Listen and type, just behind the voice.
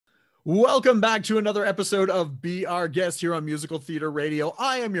Welcome back to another episode of Be Our Guest here on Musical Theater Radio.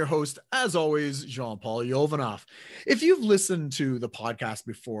 I am your host, as always, Jean-Paul Yovanov. If you've listened to the podcast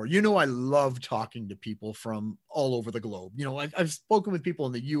before, you know I love talking to people from all over the globe. You know, I've spoken with people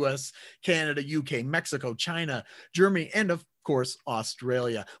in the US, Canada, UK, Mexico, China, Germany, and of course,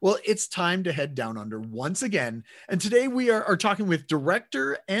 Australia. Well, it's time to head down under once again. And today we are talking with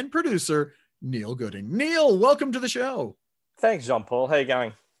director and producer, Neil Gooding. Neil, welcome to the show. Thanks, Jean-Paul. How are you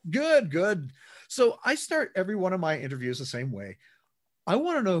going? Good. So I start every one of my interviews the same way. I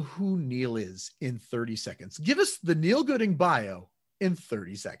want to know who Neil is in 30 seconds. Give us the Neil Gooding bio in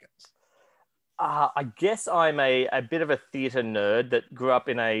 30 seconds. I guess I'm a bit of a theatre nerd that grew up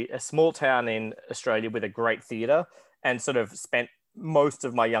in a small town in Australia with a great theatre and sort of spent most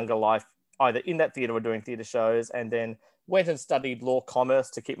of my younger life either in that theatre or doing theatre shows, and then went and studied law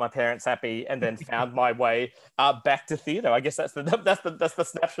commerce to keep my parents happy, and then found my way back to theatre. I guess that's the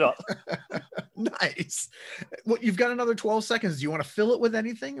snapshot. Nice. Well, you've got another 12 seconds. Do you want to fill it with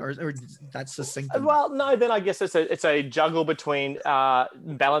anything, or that's succinct? Well, no. Then I guess it's a juggle between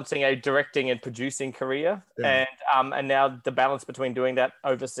balancing a directing and producing career, and now the balance between doing that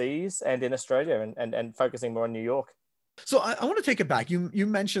overseas and in Australia, and focusing more on New York. So I want to take it back. You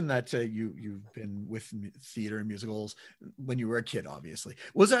mentioned that you've been with theater and musicals when you were a kid, obviously.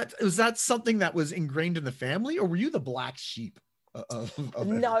 Was that something that was ingrained in the family, or were you the black sheep of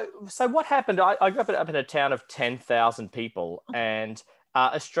No. So what happened, I grew up in a town of 10,000 people, and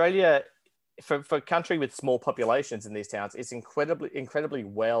Australia, for a country with small populations in these towns, is incredibly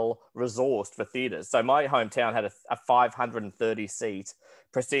well resourced for theatres. So my hometown had a 530 seat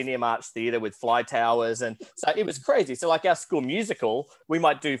proscenium arch theatre with fly towers, and so it was crazy. So like our school musical, we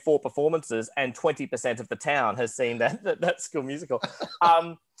might do 4 performances and 20% of the town has seen that school musical.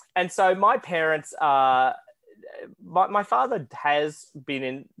 And so my parents, my father has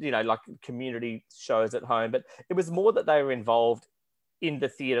been in, like community shows at home, but it was more that they were involved in the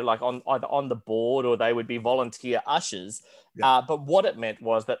theatre, like either on the board, or they would be volunteer ushers. Yeah. But what it meant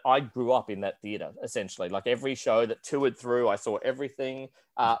was that I grew up in that theatre, essentially. Like every show that toured through, I saw everything.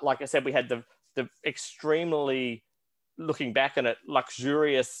 Like I said, we had the extremely, looking back on it,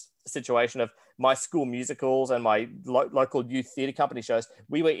 luxurious situation of my school musicals and my local youth theatre company shows.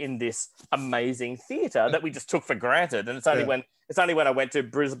 We were in this amazing theatre that we just took for granted. And it's only when I went to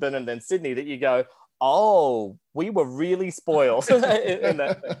Brisbane and then Sydney that you go, oh, we were really spoiled in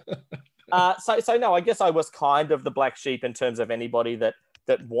that. So no, I guess I was kind of the black sheep in terms of anybody that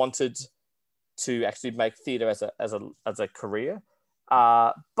wanted to actually make theatre as a career,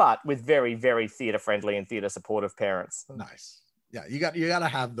 but with very, very theatre friendly and theatre supportive parents. Nice. Yeah, you got to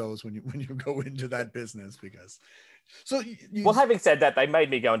have those when you go into that business, because. So well, having said that, they made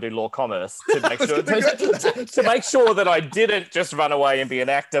me go and do law commerce to make sure to make sure that I didn't just run away and be an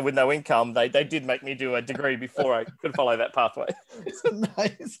actor with no income. They did make me do a degree before I could follow that pathway.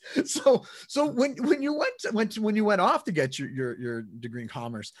 Nice. So when you went off to get your degree in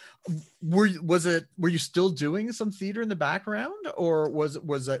commerce, were you still doing some theater in the background, or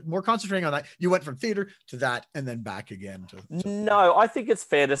was it more concentrating on that? You went from theater to that and then back again to... No, I think it's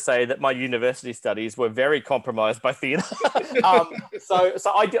fair to say that my university studies were very compromised by theatre.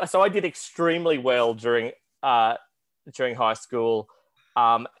 So I did extremely well during high school,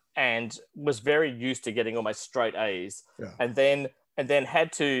 and was very used to getting almost straight A's, and then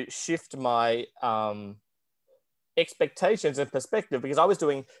had to shift my expectations and perspective, because I was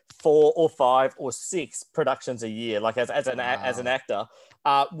doing 4 or 5 or 6 productions a year, like as an actor,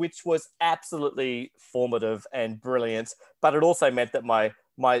 which was absolutely formative and brilliant. But it also meant that my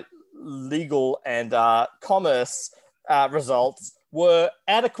legal and commerce results were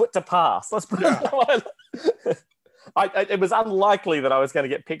adequate to pass. Let's put it that way. It was unlikely that I was going to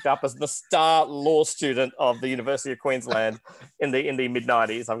get picked up as the star law student of the University of Queensland in the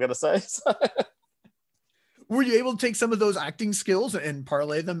mid-90s, I'm going to say. Were you able to take some of those acting skills and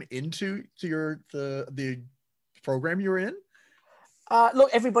parlay them into the program you were in? Look,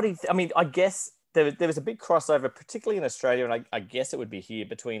 everybody, I mean, I guess there was a big crossover, particularly in Australia, and I guess it would be here,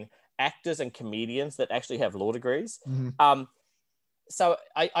 between actors and comedians that actually have law degrees. Mm-hmm. So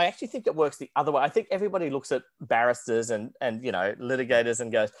I actually think it works the other way. I think everybody looks at barristers and litigators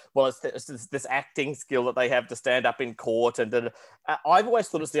and goes, well, it's this acting skill that they have to stand up in court. And I've always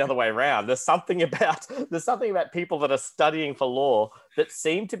thought it's the other way around. There's something about people that are studying for law that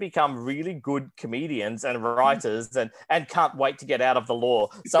seem to become really good comedians and writers and can't wait to get out of the law.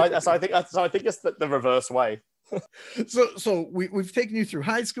 So I think it's the reverse way. So we've taken you through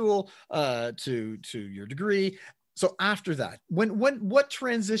high school to your degree. So after that, what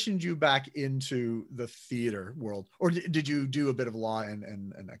transitioned you back into the theater world, or did you do a bit of law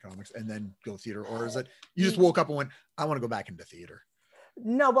and economics and then go theater, or is it you just woke up and went, I want to go back into theater?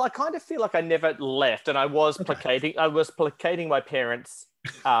 No, well, I kind of feel like I never left, and I was placating. I was placating my parents.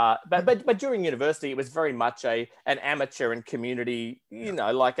 But during university, it was very much an amateur and community. You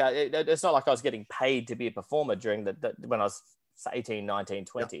know, like it's not like I was getting paid to be a performer during when I was 18, 19,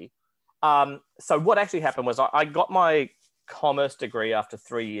 20. So what actually happened was I got my commerce degree after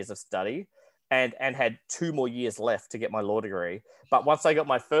 3 years of study, and had 2 more years left to get my law degree. But once I got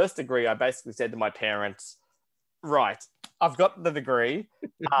my first degree, I basically said to my parents, right, I've got the degree.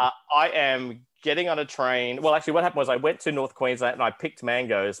 I am getting on a train. Well, actually, what happened was I went to North Queensland and I picked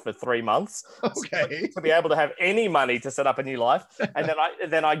mangoes for 3 months to be able to have any money to set up a new life. And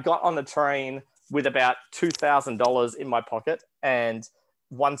then I got on the train with about $2,000 in my pocket and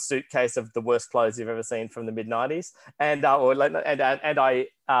 1 suitcase of the worst clothes you've ever seen from the mid-90s. And I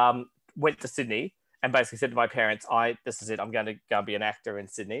went to Sydney and basically said to my parents, this is it. I'm going to go be an actor in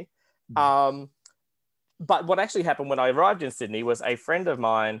Sydney. But what actually happened when I arrived in Sydney was a friend of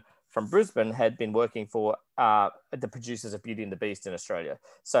mine from Brisbane had been working for the producers of Beauty and the Beast in Australia.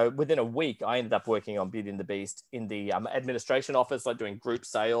 So within a week, I ended up working on Beauty and the Beast in the administration office, like doing group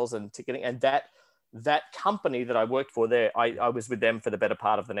sales and ticketing. And that company that I worked for there, I was with them for the better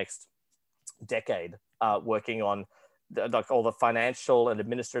part of the next decade, working on like all the financial and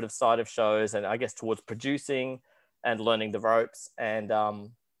administrative side of shows, and I guess towards producing and learning the ropes. And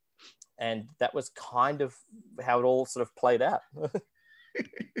that was kind of how it all sort of played out.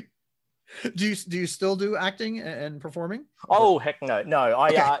 Do you still do acting and performing? Oh, heck no.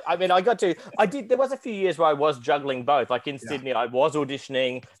 I mean, I did, there was a few years where I was juggling both. Like in Sydney, I was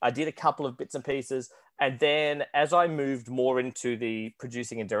auditioning. I did a couple of bits and pieces. And then as I moved more into the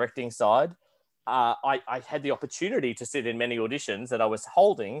producing and directing side, I had the opportunity to sit in many auditions that I was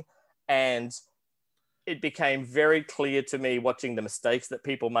holding, and it became very clear to me watching the mistakes that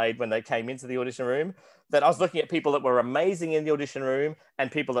people made when they came into the audition room, that I was looking at people that were amazing in the audition room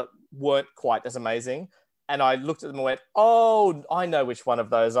and people that weren't quite as amazing. And I looked at them and went, oh, I know which one of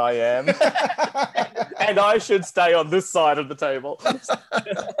those I am. And I should stay on this side of the table. Nice.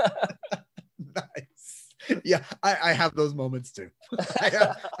 Yeah, I have those moments too.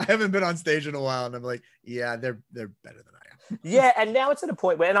 I haven't been on stage in a while, and I'm like, yeah, they're better than I am. Yeah, and now it's at a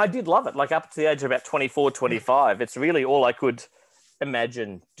point where, and I did love it, like up to the age of about 24, 25, it's really all I could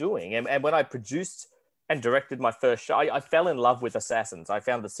imagine doing. And when I produced and directed my first show, I fell in love with Assassins. I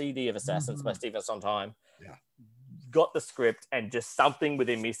found the CD of Assassins by Stephen Sondheim, got the script, and just something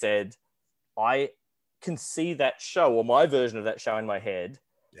within me said, I can see that show, or my version of that show in my head,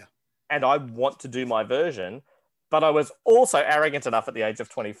 and I want to do my version. But I was also arrogant enough at the age of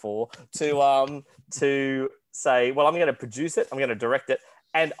 24 to say, well, I'm going to produce it, I'm going to direct it,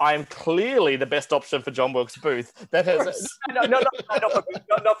 and I'm clearly the best option for John Wilkes Booth. That has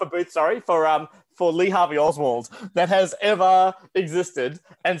not for Booth, sorry, for Lee Harvey Oswald, that has ever existed.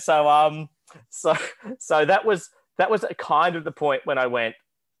 And so that was kind of the point when I went,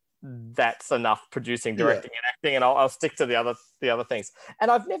 that's enough producing, directing, and acting, and I'll stick to the other things. And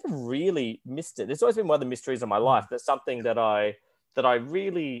I've never really missed it. It's always been one of the mysteries of my life. That's something that I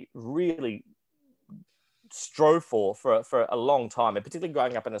really, really strove for a long time, and particularly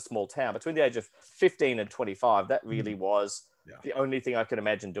growing up in a small town between the age of 15 and 25, that really was the only thing I could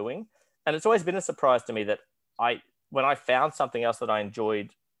imagine doing. And it's always been a surprise to me that when I found something else that I enjoyed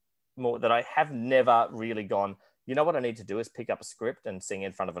more, that I have never really gone, you know what I need to do is pick up a script and sing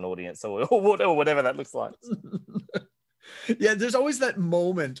in front of an audience, or whatever that looks like. Yeah, there's always that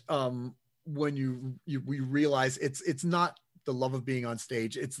moment when we realize it's not the love of being on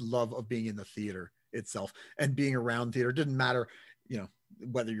stage, it's love of being in the theater itself and being around theater. It doesn't matter,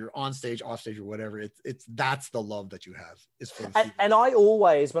 whether you're on stage, off stage, or whatever. That's the love that you have is for the theater. And I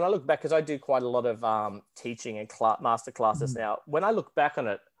always, when I look back, because I do quite a lot of teaching and master classes now, when I look back on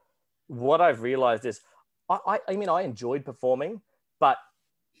it, what I've realized is I mean, I enjoyed performing, but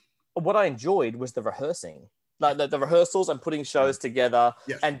what I enjoyed was the rehearsing, like the rehearsals and putting shows together.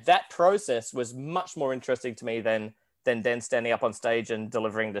 Yes. And that process was much more interesting to me than standing up on stage and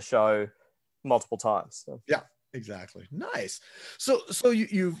delivering the show multiple times. So. Yeah, exactly. Nice. So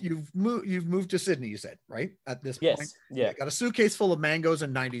you've moved to Sydney, you said, right? At this point. Yes. Yeah. You got a suitcase full of mangoes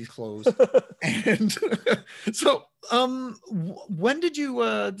and 90s clothes. And so when did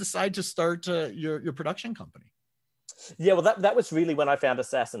you decide to start your production company? Yeah, well, that was really when I found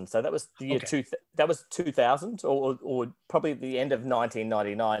Assassin. So that was the year that was 2000, or probably the end of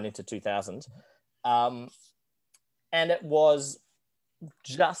 1999 into 2000. And it was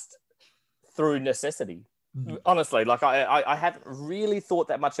just through necessity. Mhm. Honestly, like I hadn't really thought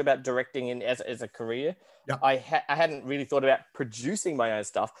that much about directing as a career. Yeah. I hadn't really thought about producing my own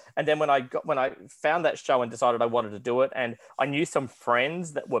stuff. And then when I found that show and decided I wanted to do it, and I knew some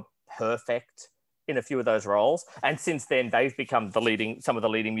friends that were perfect in a few of those roles, and since then they've become some of the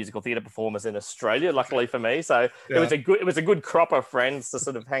leading musical theatre performers in Australia, luckily for me. So Yeah. it was a good crop of friends to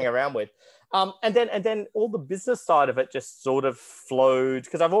sort of hang around with. And then all the business side of it just sort of flowed,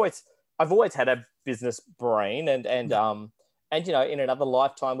 because I've always had a business brain, and you know, in another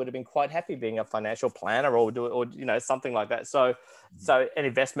lifetime would have been quite happy being a financial planner or you know, something like that. So an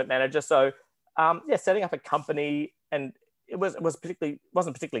investment manager. So setting up a company, and it wasn't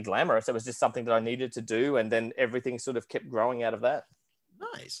particularly glamorous. It was just something that I needed to do, and then everything sort of kept growing out of that.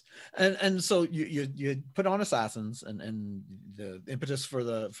 Nice. And so you put on Assassins, and the impetus for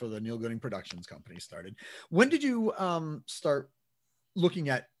the Neil Gooding Productions company started. When did you start looking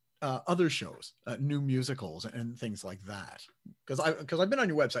at other shows, new musicals and things like that? Because I've been on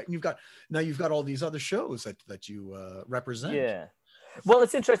your website, and you've got all these other shows that you represent. Yeah. Well,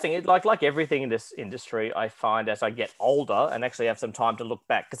 it's interesting. Like everything in this industry, I find as I get older and actually have some time to look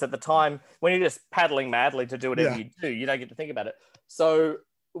back, because at the time when you're just paddling madly to do whatever you do, you don't get to think about it. So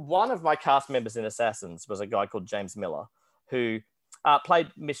one of my cast members in Assassins was a guy called James Miller, who played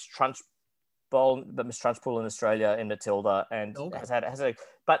Miss Trunchbull in Australia in Matilda, and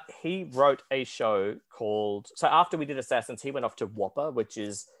but he wrote a show called, so after we did Assassins, he went off to WAPA, which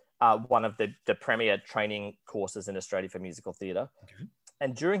is one of the premier training courses in Australia for musical theatre. Okay.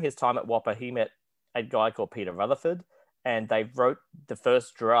 And during his time at WAPA, he met a guy called Peter Rutherford, and they wrote the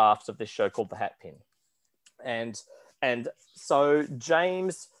first drafts of this show called The Hatpin. And so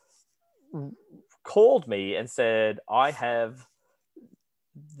James called me and said, I have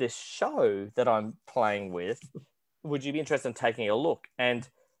this show that I'm playing with. Would you be interested in taking a look? And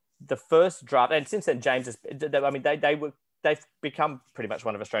the first draft, and since then, James they've become pretty much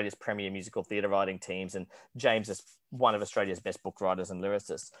one of Australia's premier musical theatre writing teams, and James is one of Australia's best book writers and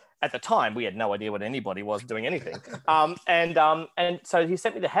lyricists. At the time, we had no idea what anybody was doing anything. And so he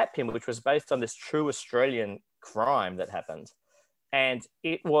sent me The Hatpin, which was based on this true Australian crime that happened. And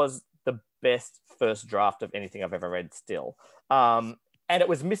it was the best first draft of anything I've ever read still. And it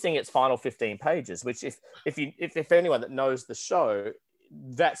was missing its final 15 pages, which if anyone that knows the show,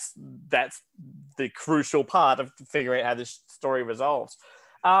 that's the crucial part of figuring out how this story resolves.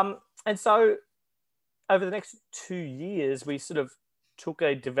 And so over the next 2 years, we sort of took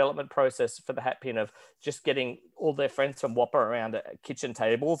a development process for The Hatpin of just getting all their friends from WAPA around at kitchen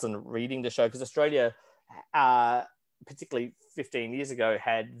tables and reading the show, because Australia, particularly 15 years ago,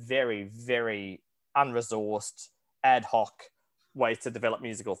 had very, very unresourced, ad hoc ways to develop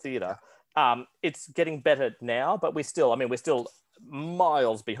musical theatre. It's getting better now, but we're still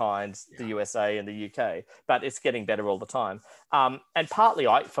miles behind the USA and the UK, but it's getting better all the time. And partly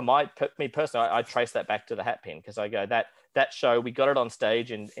me personally, I trace that back to The Hatpin, because I go that show, we got it on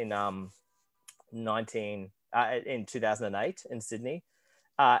stage in 2008 in Sydney.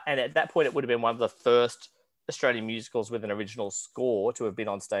 And at that point, it would have been one of the first Australian musicals with an original score to have been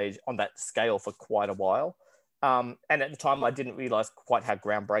on stage on that scale for quite a while. And at the time, I didn't realize quite how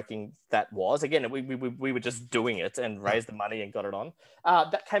groundbreaking that was. Again, we were just doing it and raised the money and got it on.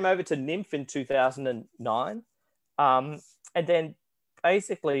 That came over to NYMF in 2009. And then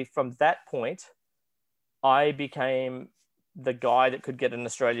basically from that point, I became the guy that could get an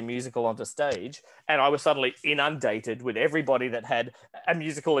Australian musical onto stage. And I was suddenly inundated with everybody that had a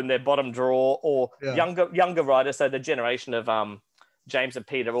musical in their bottom drawer, or younger writers. So the generation of James and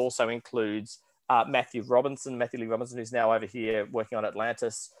Peter also includes Matthew Lee Robinson, who's now over here working on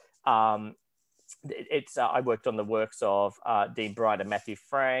Atlantis. I worked on the works of Dean Bright and Matthew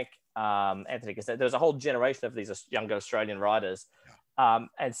Frank, Anthony Cassette. There was a whole generation of these younger Australian writers.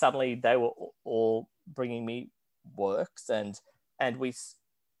 And suddenly they were all bringing me works, and we,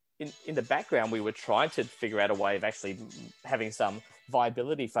 in the background, we were trying to figure out a way of actually having some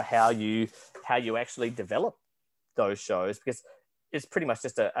viability for how you actually develop those shows, because it's pretty much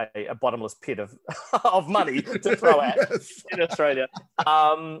just a bottomless pit of money to throw at in Australia.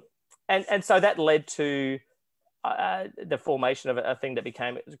 And so that led to the formation of a thing that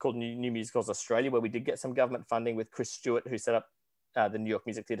became called New Musicals Australia, where we did get some government funding with Chris Stewart, who set up the New York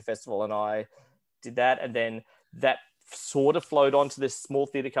Music Theatre Festival, and I did that. And then that sort of flowed on to this small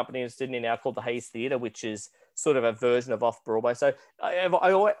theatre company in Sydney now called the Hayes Theatre, which is sort of a version of Off-Broadway. So I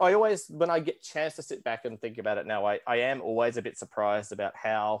always, when I get a chance to sit back and think about it now, I am always a bit surprised about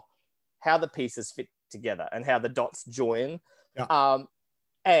how the pieces fit together and how the dots join. Yeah.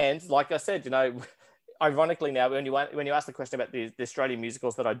 And like I said, ironically now, when you ask the question about the Australian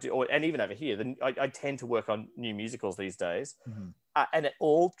musicals that I do, and even over here, then I tend to work on new musicals these days, and it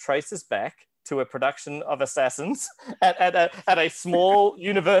all traces back to a production of Assassins at a small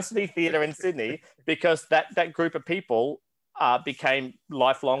university theatre in Sydney, because that group of people became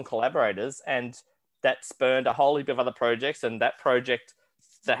lifelong collaborators, and that spurned a whole heap of other projects. And that project,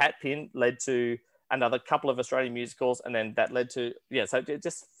 the Hatpin, led to another couple of Australian musicals, and then that led to, so it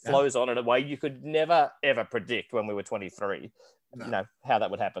just flows on in a way you could never, ever predict when we were 23. No. You know how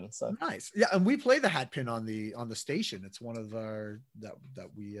that would happen. So nice. Yeah, and we play the Hatpin on the station. It's one of our that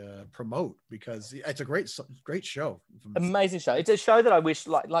we promote, because it's a great show. Amazing show. It's a show that I wish,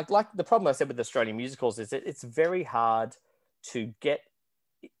 like the problem I said with Australian musicals is that it's very hard to get,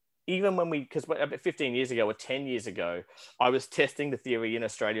 even when because about 15 years ago or 10 years ago, I was testing the theory in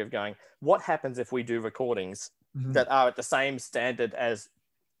Australia of going, what happens if we do recordings that are at the same standard as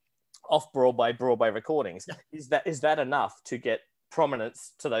off-Broadway recordings? Is that enough to get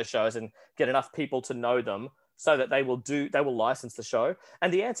prominence to those shows and get enough people to know them so that they will license the show?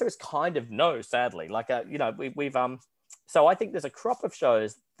 And the answer is kind of no, sadly. Like we've so I think there's a crop of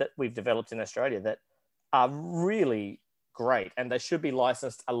shows that we've developed in Australia that are really great, and they should be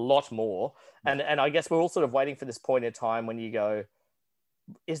licensed a lot more. And I guess we're all sort of waiting for this point in time when you go,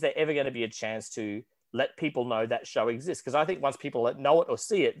 is there ever going to be a chance to let people know that show exists? Because I think once people know it or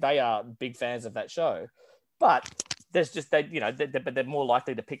see it, they are big fans of that show. But there's just they're more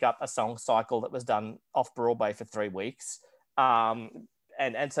likely to pick up a song cycle that was done off Broadway for 3 weeks, and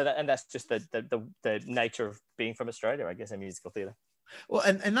that's just the nature of being from Australia, I guess, in musical theatre. Well,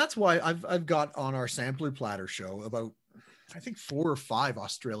 and that's why I've got on our Sampler Platter show about, I think, 4 or 5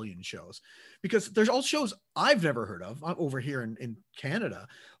 Australian shows, because there's all shows I've never heard of over here in Canada,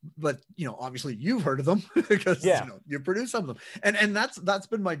 but obviously you've heard of them because you produce some of them, and that's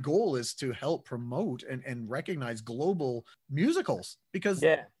been my goal, is to help promote and recognize global musicals, because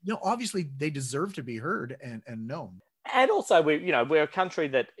obviously they deserve to be heard and known. And also we're a country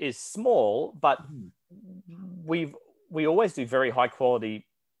that is small, but we always do very high quality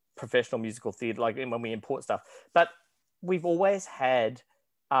professional musical theatre, like when we import stuff. But we've always had,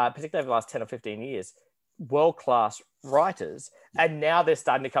 particularly over the last 10 or 15 years, world-class writers. And now they're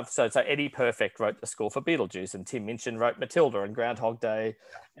starting to come. So Eddie Perfect wrote the score for Beetlejuice, and Tim Minchin wrote Matilda and Groundhog Day.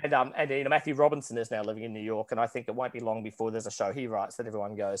 And Matthew Robinson is now living in New York. And I think it won't be long before there's a show he writes that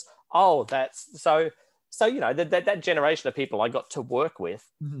everyone goes, oh, that's so that generation of people I got to work with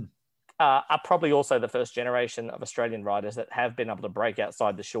are probably also the first generation of Australian writers that have been able to break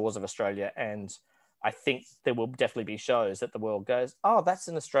outside the shores of Australia. And I think there will definitely be shows that the world goes, oh, that's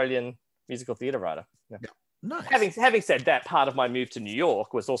an Australian musical theatre writer. Yeah. Nice. Having said that, part of my move to New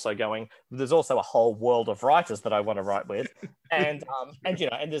York was also going, there's also a whole world of writers that I want to write with. And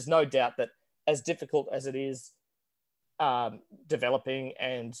there's no doubt that as difficult as it is developing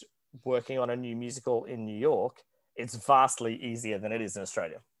and working on a new musical in New York, it's vastly easier than it is in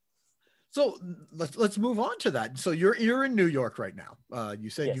Australia. So let's move on to that. So you're in New York right now. You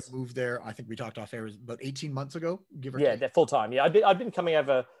said you moved there, I think we talked off air, about 18 months ago, give or take. They're full time. Yeah, I've been coming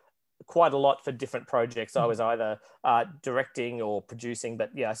over quite a lot for different projects. I was either directing or producing,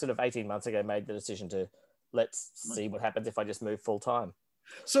 but sort of 18 months ago made the decision to let's see what happens if I just move full time.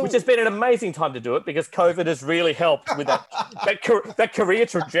 So, which has been an amazing time to do it, because COVID has really helped with that. that career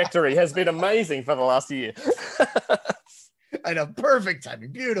trajectory has been amazing for the last year. I know, perfect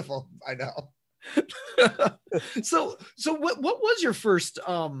timing, beautiful. I know. So what was your first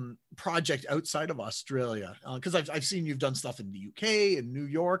project outside of Australia? Because I've seen you've done stuff in the UK and New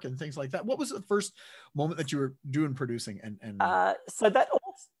York and things like that. What was the first moment that you were doing producing? So that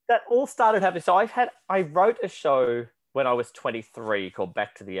all started happening. So I wrote a show when I was 23 called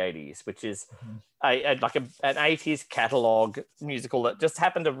Back to the 80s, which is an 80s catalog musical that just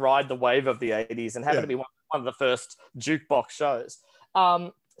happened to ride the wave of the 80s and happened to be one of the first jukebox shows.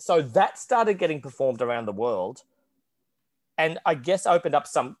 So that started getting performed around the world, and I guess opened up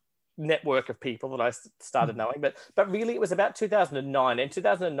some network of people that I started knowing. But really, it was about 2009. In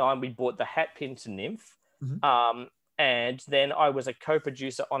 2009, we bought the Hatpin to Nymph. And then I was a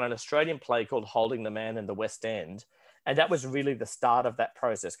co-producer on an Australian play called Holding the Man in the West End. And that was really the start of that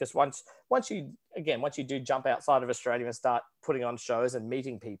process. Because once you do jump outside of Australia and start putting on shows and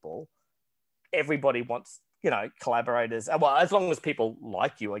meeting people, everybody wants, collaborators. Well, as long as people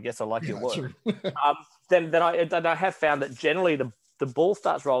like you, I guess, or like your work. Then I have found that generally the ball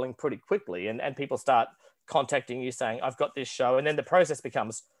starts rolling pretty quickly, and people start contacting you saying, I've got this show. And then the process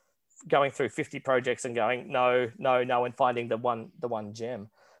becomes going through 50 projects and going, no, and finding the one gem.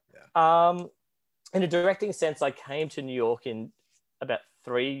 In a directing sense, I came to New York in about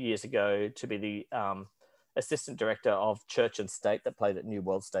 3 years ago to be the assistant director of Church and State that played at New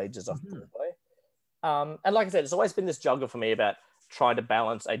World Stages off Broadway. And like I said, it's always been this juggle for me about trying to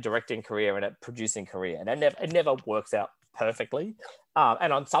balance a directing career and a producing career. And it never works out perfectly.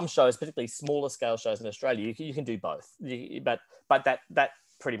 And on some shows, particularly smaller scale shows in Australia, you can do both. But that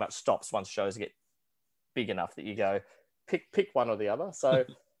pretty much stops once shows get big enough that you go, pick one or the other. So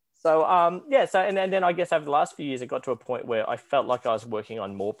and then I guess over the last few years, it got to a point where I felt like I was working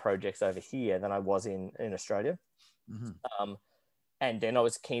on more projects over here than I was in Australia. And then I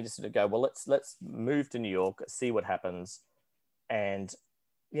was keen to sort of go, well, let's move to New York, see what happens. And,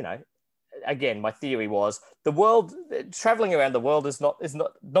 you know, again, my theory was traveling around the world is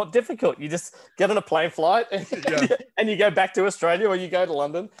not difficult. You just get on a plane flight and you go back to Australia or you go to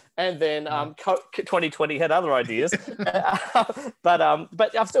London. And then 2020 had other ideas, but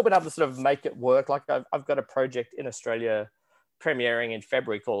I've still been able to sort of make it work. Like I've got a project in Australia premiering in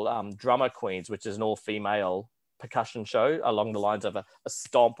February called Drummer Queens, which is an all-female percussion show along the lines of a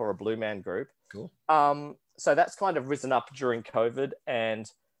stomp or a blue man group. Cool. So that's kind of risen up during COVID, and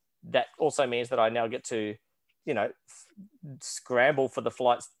that also means that I now get to, you know, scramble for the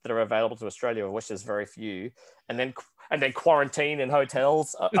flights that are available to Australia, of which there's very few, and then quarantine in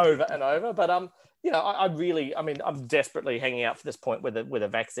hotels over and over. But you know, I'm desperately hanging out for this point where the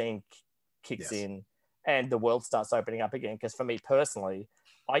vaccine kicks in and the world starts opening up again. Because for me personally,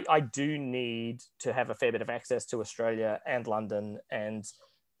 I do need to have a fair bit of access to Australia and London and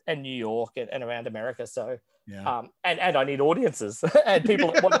New York and around America. So and I need audiences and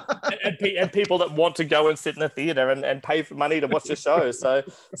people that want people that want to go and sit in a theater and pay for money to watch the show. So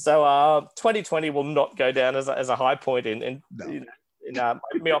 2020 will not go down as a high point in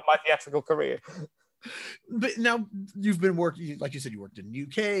my theatrical career. But now you've been working, like you said, you worked in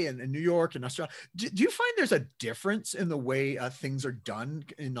UK and New York and Australia. Do you find there's a difference in the way things are done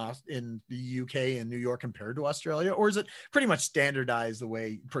in the UK and New York compared to Australia, or is it pretty much standardized the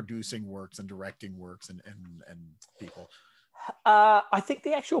way producing works and directing works and people? I think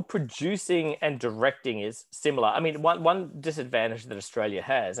the actual producing and directing is similar. I mean, one disadvantage that Australia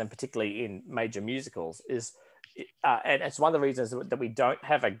has, and particularly in major musicals, is and it's one of the reasons that we don't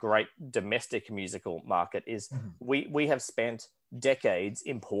have a great domestic musical market is we have spent decades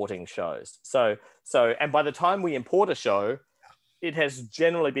importing shows. So and by the time we import a show, it has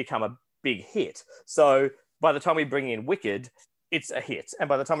generally become a big hit. So by the time we bring in Wicked, it's a hit. And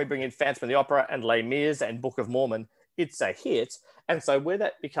by the time we bring in Phantom of the Opera and Les Mis and Book of Mormon, it's a hit. And so where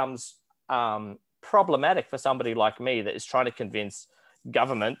that becomes problematic for somebody like me that is trying to convince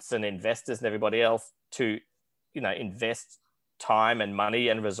governments and investors and everybody else to, you know, invest time and money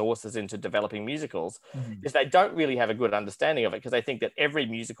and resources into developing musicals, is they don't really have a good understanding of it, because they think that every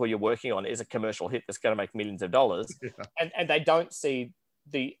musical you're working on is a commercial hit that's going to make millions of dollars. And they don't see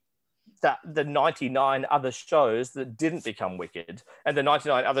the 99 other shows that didn't become Wicked and the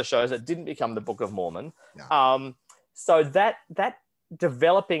 99 other shows that didn't become the Book of Mormon. So that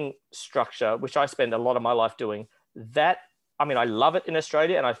developing structure, which I spend a lot of my life doing, I mean, I love it in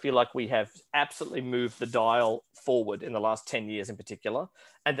Australia, and I feel like we have absolutely moved the dial forward in the last 10 years in particular,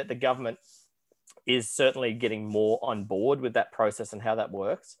 and that the government is certainly getting more on board with that process and how that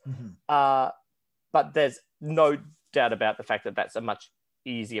works. But there's no doubt about the fact that that's a much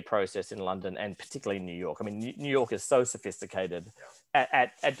easier process in London and particularly in New York. I mean, New York is so sophisticated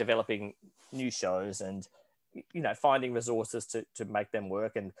at developing new shows and, you know, finding resources to make them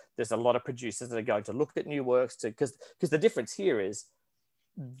work. And there's a lot of producers that are going to look at new works because the difference here is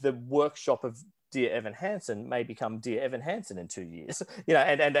the workshop of Dear Evan Hansen may become Dear Evan Hansen in 2 years, you know,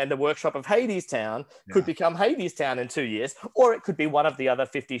 and the workshop of Hadestown could become Hadestown in 2 years, or it could be one of the other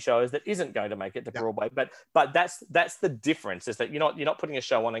 50 shows that isn't going to make it to Broadway. But that's the difference, is that you're not putting a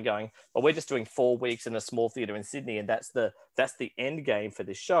show on and going, well, we're just doing 4 weeks in a small theater in Sydney, and that's the end game for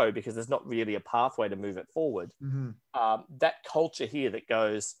this show, because there's not really a pathway to move it forward. That culture here that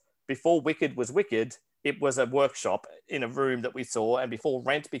goes, before Wicked was Wicked, it was a workshop in a room that we saw, and before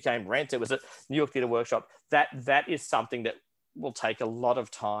Rent became Rent, it was a New York Theatre workshop. That is something that will take a lot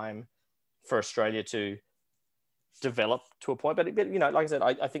of time for Australia to develop to a point. But you know, like I said,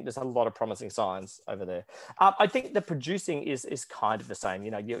 I think there's a lot of promising signs over there. I think the producing is kind of the same.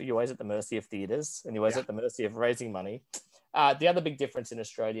 You know, you're always at the mercy of theatres, and you're always at the mercy of raising money. The other big difference in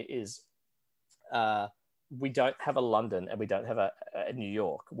Australia is we don't have a London and we don't have a New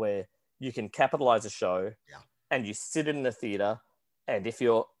York, where you can capitalize a show and you sit in the theater, and if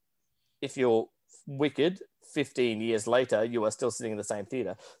you're Wicked 15 years later, you are still sitting in the same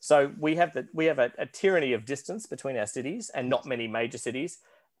theater. So we have a tyranny of distance between our cities, and not many major cities,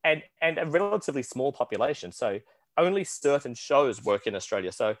 and a relatively small population. So only certain shows work in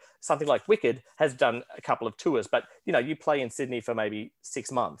Australia. So something like Wicked has done a couple of tours, but you play in Sydney for maybe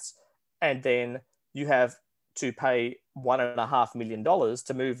 6 months, and then you have to pay $1.5 million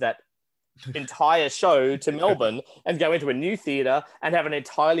to move that entire show to Melbourne and go into a new theatre and have an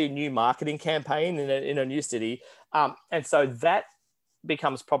entirely new marketing campaign in a new city. And so that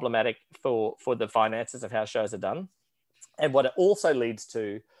becomes problematic for the finances of how shows are done. And what it also leads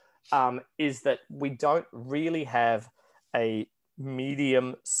to is that we don't really have a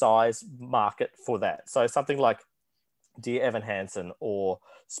medium-sized market for that. So something like Dear Evan Hansen or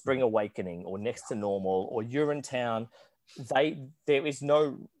Spring Awakening or Next to Normal or Urinetown, there is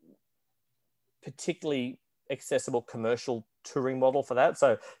no particularly accessible commercial touring model for that.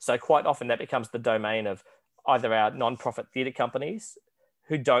 So quite often that becomes the domain of either our non-profit theatre companies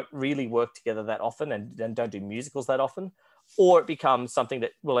who don't really work together that often and don't do musicals that often, or it becomes something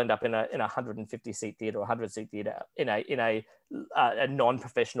that will end up in a 150-seat theatre or 100-seat theatre in a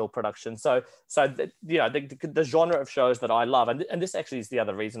non-professional production. So the genre of shows that I love, and this actually is the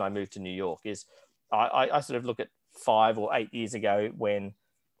other reason I moved to New York, is I sort of look at 5 or 8 years ago when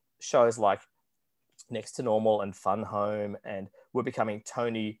shows like Next to Normal and Fun Home and were becoming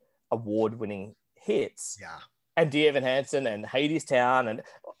Tony Award-winning hits. Yeah. And Dear Evan Hansen and Hadestown,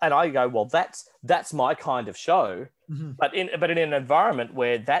 and I go, well, that's my kind of show, but in an environment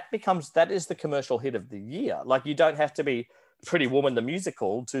where that is the commercial hit of the year. Like, you don't have to be Pretty Woman the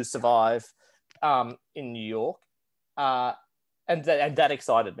musical to survive in New York, and that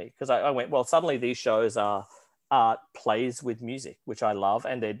excited me because I went, well, suddenly these shows are plays with music, which I love,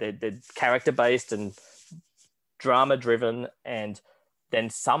 and they're character based and drama driven, and then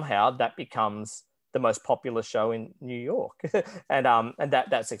somehow that becomes the most popular show in New York, and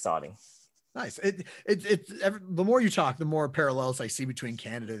that's exciting. Nice. The more you talk, the more parallels I see between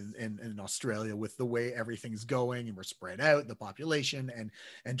Canada and Australia with the way everything's going, and we're spread out, the population,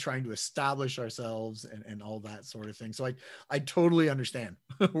 and trying to establish ourselves and all that sort of thing. So I totally understand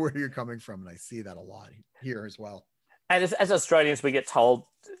where you're coming from, and I see that a lot here as well. And as Australians, we get told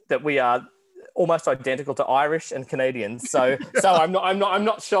that we are almost identical to Irish and Canadians. So I'm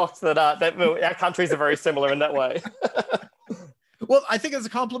not shocked that our countries are very similar in that way. Well, I think it's a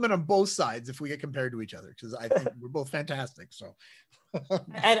compliment on both sides if we get compared to each other, because I think we're both fantastic. So,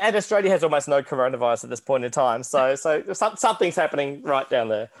 and Australia has almost no coronavirus at this point in time. So something's happening right down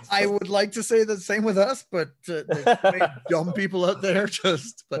there. I would like to say the same with us, but there's dumb people out there.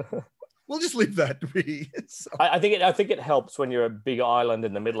 But we'll just leave that to be. So. I think it helps when you're a big island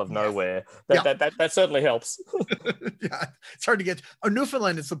in the middle of nowhere. That certainly helps. Yeah, it's hard to get.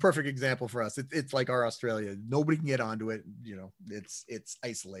 Newfoundland is the perfect example for us. It's like our Australia. Nobody can get onto it. It's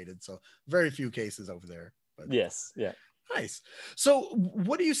isolated. So very few cases over there. But yes, yeah. Nice. So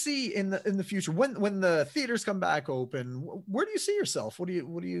what do you see in the future when the theaters come back open? Where do you see yourself? What do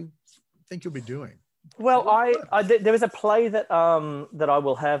you think you'll be doing? Well, there was a play that I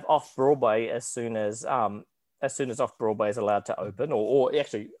will have off Broadway as soon as off Broadway is allowed to open, or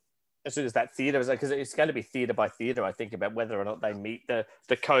actually as soon as that theatre, because it's going to be theatre by theatre, I think, about whether or not they meet the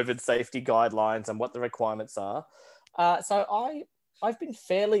COVID safety guidelines and what the requirements are. So I've been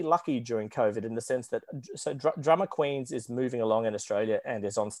fairly lucky during COVID in the sense that Drummer Queens is moving along in Australia and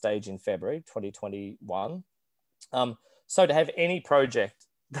is on stage in February 2021. So to have any project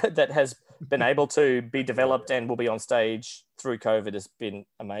that has been able to be developed and will be on stage through COVID has been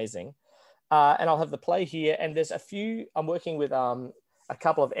amazing. And I'll have the play here. And there's I'm working with a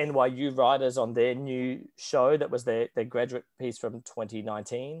couple of NYU writers on their new show that was their graduate piece from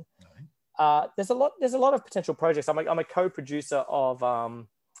 2019. There's a lot of potential projects. I'm a co-producer of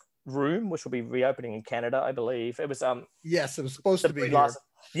Room, which will be reopening in Canada, I believe. It was yes, it was supposed to be here.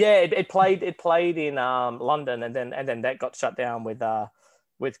 Yeah, it played in London, and then that got shut down with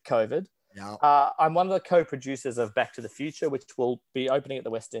COVID. Yeah. I'm one of the co-producers of Back to the Future, which will be opening at the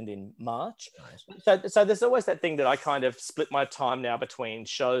West End in March. Nice. So there's always that thing that I kind of split my time now between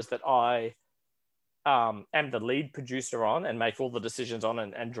shows that I am the lead producer on and make all the decisions on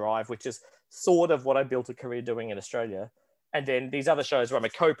and drive, which is sort of what I built a career doing in Australia. And then these other shows where I'm a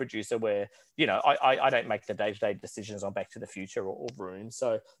co-producer where, I don't make the day-to-day decisions on Back to the Future or Room.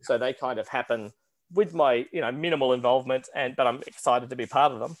 So they kind of happen with my, minimal involvement, but I'm excited to be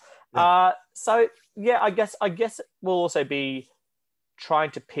part of them. Yeah. I guess we'll also be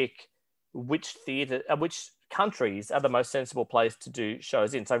trying to pick which countries are the most sensible place to do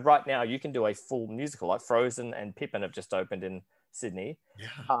shows in. So right now you can do a full musical, like Frozen and Pippin have just opened in Sydney.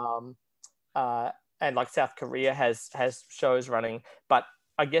 Yeah. And like South Korea has shows running, but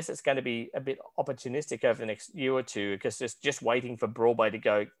I guess it's going to be a bit opportunistic over the next year or two, because just waiting for Broadway to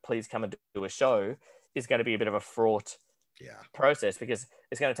go, please come and do a show, is going to be a bit of a fraught process, because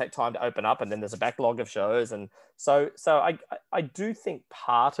it's going to take time to open up, and then there's a backlog of shows. And so I do think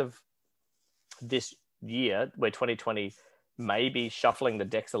part of this year, where 2020 may be shuffling the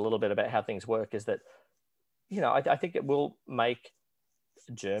decks a little bit about how things work, is that, I think it will make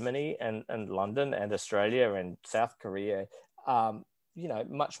Germany and London and Australia and South Korea,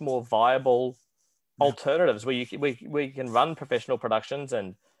 much more viable alternatives where you can run professional productions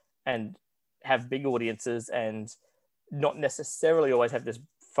and have big audiences, and not necessarily always have this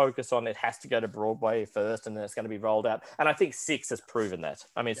focus on it has to go to Broadway first and then it's going to be rolled out. And I think Six has proven that.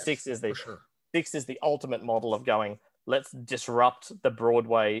 I mean, Six is the ultimate model of going, let's disrupt the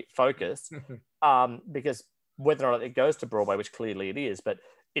Broadway focus, because whether or not it goes to Broadway, which clearly it is, but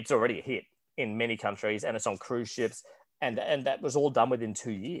it's already a hit in many countries, and it's on cruise ships, and that was all done within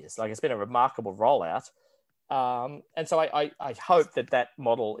 2 years. Like, it's been a remarkable rollout. And so I hope that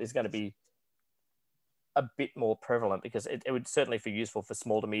model is going to be a bit more prevalent, because it would certainly be useful for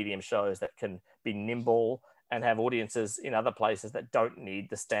small to medium shows that can be nimble and have audiences in other places that don't need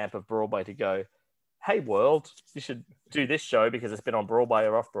the stamp of Broadway to go, hey, world, you should do this show because it's been on Broadway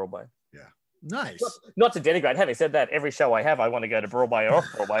or off Broadway. Yeah. Nice. Not to denigrate. Having said that, every show I have, I want to go to Broadway or off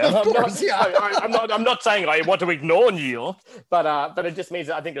Broadway. I'm not saying I want to ignore New York, but it just means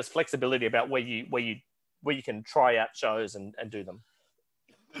that I think there's flexibility about where you can try out shows and do them.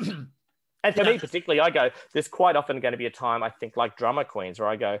 And for me particularly, I go, there's quite often going to be a time, I think, like Drummer Queens, where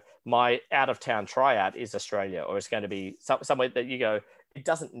I go, my out-of-town tryout is Australia, or it's going to be somewhere that you go, it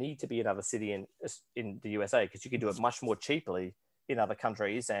doesn't need to be another city in the USA, because you can do it much more cheaply in other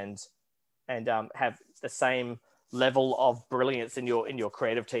countries and have the same level of brilliance in your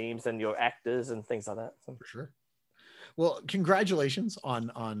creative teams and your actors and things like that. So. For sure. Well, congratulations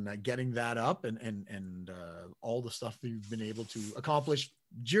on getting that up and all the stuff that you've been able to accomplish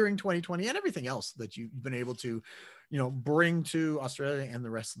during 2020 and everything else that you've been able to, bring to Australia and the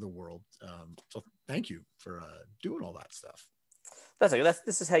rest of the world. So thank you for doing all that stuff.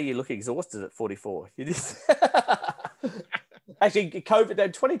 This is how you look exhausted at 44. You just actually, COVID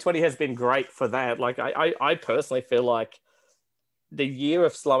 2020 has been great for that. Like I personally feel like the year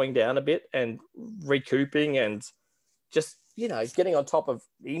of slowing down a bit and recouping and just, getting on top of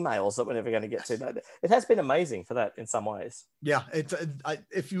emails that we're never going to get to. It has been amazing for that in some ways. Yeah.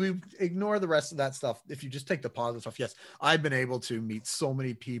 If you ignore the rest of that stuff, if you just take the positive stuff, yes, I've been able to meet so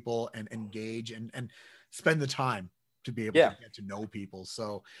many people and engage and spend the time to be able to get to know people.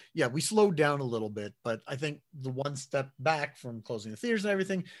 So yeah, we slowed down a little bit, but I think the one step back from closing the theaters and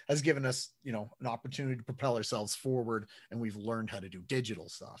everything has given us, an opportunity to propel ourselves forward, and we've learned how to do digital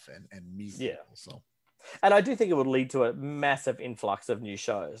stuff and meet people. So. And I do think it would lead to a massive influx of new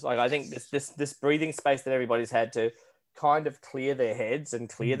shows. Like, I think this breathing space that everybody's had to kind of clear their heads and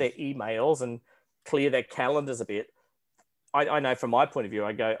clear their emails and clear their calendars a bit. I know from my point of view,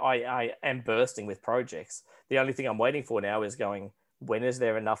 I am bursting with projects. The only thing I'm waiting for now is going, when is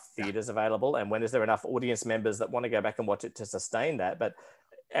there enough theaters available, and when is there enough audience members that want to go back and watch it to sustain that?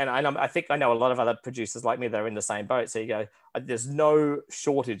 I think I know a lot of other producers like me that are in the same boat. So you go, there's no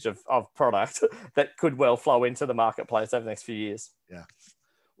shortage of product that could well flow into the marketplace over the next few years. Yeah.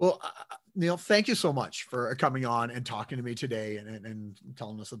 Well, Neil, thank you so much for coming on and talking to me today and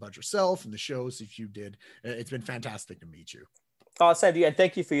telling us about yourself and the shows that you did. It's been fantastic to meet you. Oh, Sandy, and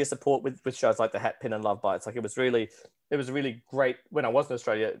thank you for your support with shows like the Hatpin and Love Bites. Like, it was really great when I was in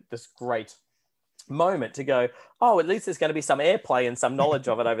Australia, this great moment to go, oh, at least there's going to be some airplay and some knowledge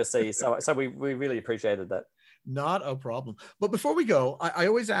of it overseas. So we really appreciated that. Not a problem. But before we go, I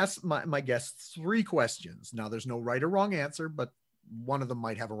always ask my guests 3 questions. Now, there's no right or wrong answer, but one of them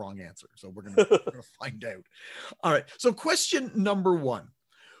might have a wrong answer. So we're going to find out. All right. So question number 1,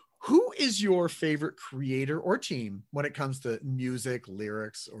 who is your favorite creator or team when it comes to music,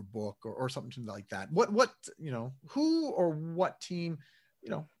 lyrics, or book or something like that? What, who or what team,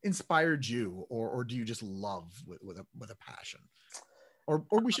 inspired you, or do you just love with a passion? Or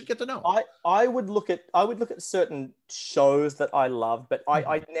we should get to know. I would look at certain shows that I love, but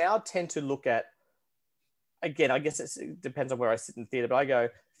I now tend to look at, again, I guess it depends on where I sit in theatre, but I go,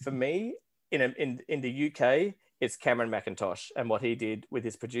 for me, in the UK, it's Cameron McIntosh and what he did with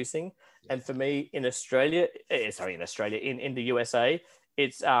his producing. And for me, in the USA,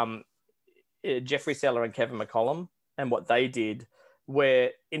 it's Jeffrey Seller and Kevin McCollum and what they did, where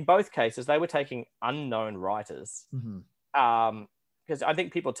in both cases, they were taking unknown writers. Because I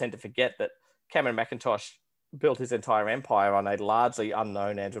think people tend to forget that Cameron McIntosh built his entire empire on a largely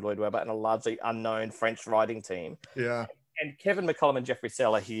unknown Andrew Lloyd Webber and a largely unknown French writing team. Yeah. And Kevin McCollum and Jeffrey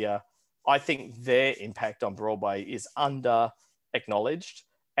Seller here, I think their impact on Broadway is under acknowledged.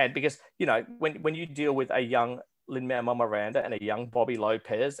 And because, you know, when you deal with a young Lin-Manuel Miranda and a young Bobby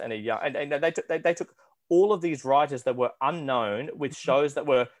Lopez and they took all of these writers that were unknown with shows that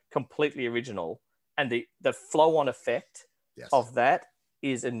were completely original, and the flow-on effect of that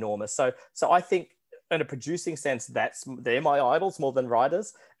is enormous. So I think in a producing sense, they're my idols more than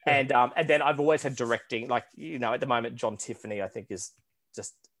writers. And then I've always had directing, like, you know, at the moment, John Tiffany, I think, is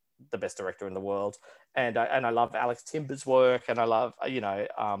just the best director in the world. And I love Alex Timber's work, and I love, you know,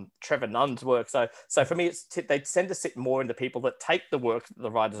 Trevor Nunn's work. So for me, they tend to sit more into people that take the work that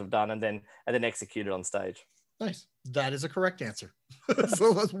the writers have done and then execute it on stage. Nice. That is a correct answer.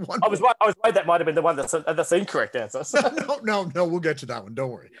 So that's one. I was worried that might have been the one that's the incorrect answer. No, we'll get to that one.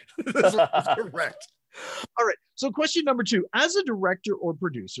 Don't worry. That's correct. All right. So question number 2, as a director or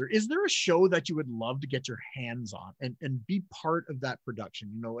producer, is there a show that you would love to get your hands on and be part of that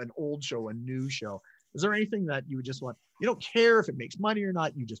production? You know, an old show, a new show. Is there anything that you would just want? You don't care if it makes money or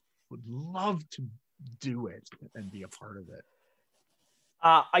not. You just would love to do it and be a part of it.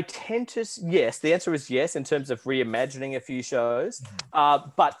 I tend to, yes, the answer is yes, in terms of reimagining a few shows.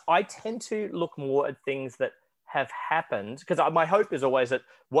 But I tend to look more at things that have happened, because my hope is always that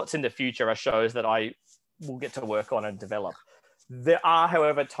what's in the future are shows that I will get to work on and develop. There are,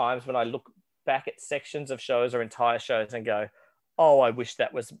 however, times when I look back at sections of shows or entire shows and go, oh, I wish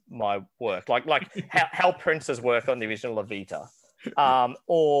that was my work. Like Hal Prince's work on the original Evita.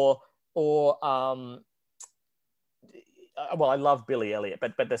 Well, I love Billy Elliot,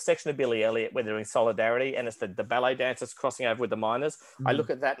 but the section of Billy Elliot where they're doing Solidarity and it's the ballet dancers crossing over with the miners, I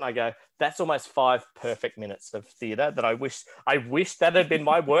look at that and I go, that's almost 5 perfect minutes of theatre that I wish that had been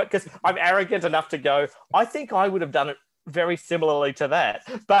my work, because I'm arrogant enough to go, I think I would have done it very similarly to that.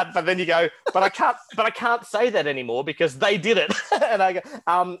 But then you go, but I can't say that anymore because they did it. And I go,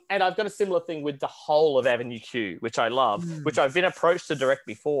 and I've got a similar thing with the whole of Avenue Q, which I love, which I've been approached to direct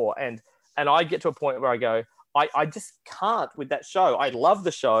before. And I get to a point where I go, I just can't with that show. I love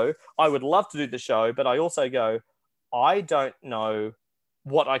the show. I would love to do the show, but I also go, I don't know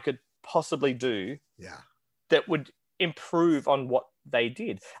what I could possibly do that would improve on what they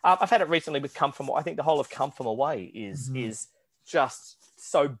did. I've had it recently with Come From Away. I think the whole of Come From Away is just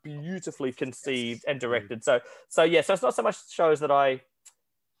so beautifully conceived and directed. So it's not so much shows that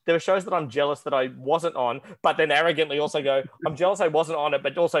there are shows that I'm jealous that I wasn't on, but then arrogantly also go, I'm jealous I wasn't on it,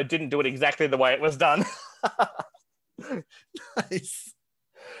 but also didn't do it exactly the way it was done. Nice.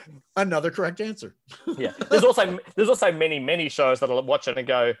 Another correct answer. Yeah. There's also many shows that I'll watch it and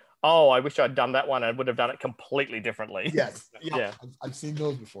go, oh, I wish I'd done that one. I would have done it completely differently. Yes. Yeah. I've seen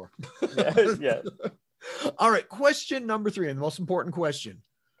those before. Yeah. All right. Question number 3, and the most important question.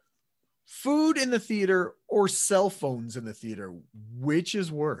 Food in the theater or cell phones in the theater, which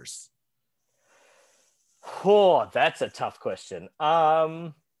is worse? Oh, that's a tough question.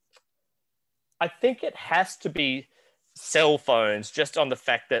 I think it has to be cell phones, just on the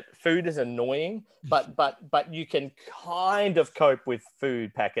fact that food is annoying, but you can kind of cope with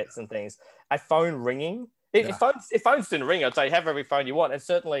food packets and things. A phone ringing, if phones didn't ring, I'd say have every phone you want. And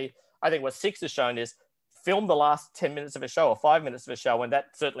certainly, I think what Six has shown is film the last 10 minutes of a show or 5 minutes of a show, and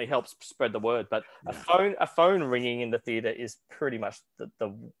that certainly helps spread the word. But a phone ringing in the theater is pretty much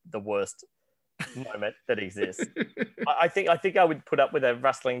the worst moment that exists. I think I would put up with a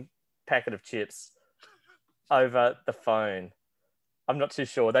rustling packet of chips over the phone. I'm not too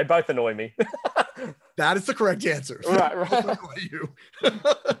sure. They both annoy me. That is the correct answer. Right. You.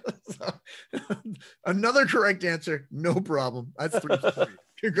 Another correct answer. No problem. That's 3 for 3.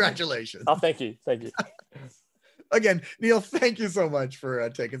 Congratulations. Oh, thank you. Again, Neil, thank you so much for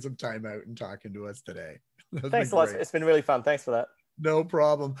taking some time out and talking to us today. Thanks a lot. It's been really fun. Thanks for that. No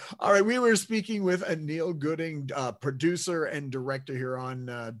problem. All right. We were speaking with Neil Gooding, producer and director here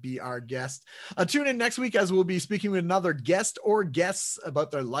on Be Our Guest. Tune in next week as we'll be speaking with another guest or guests about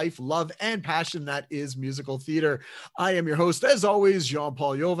their life, love, and passion that is musical theater. I am your host, as always,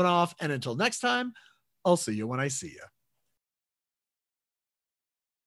 Jean-Paul Jovanov. And until next time, I'll see you when I see you.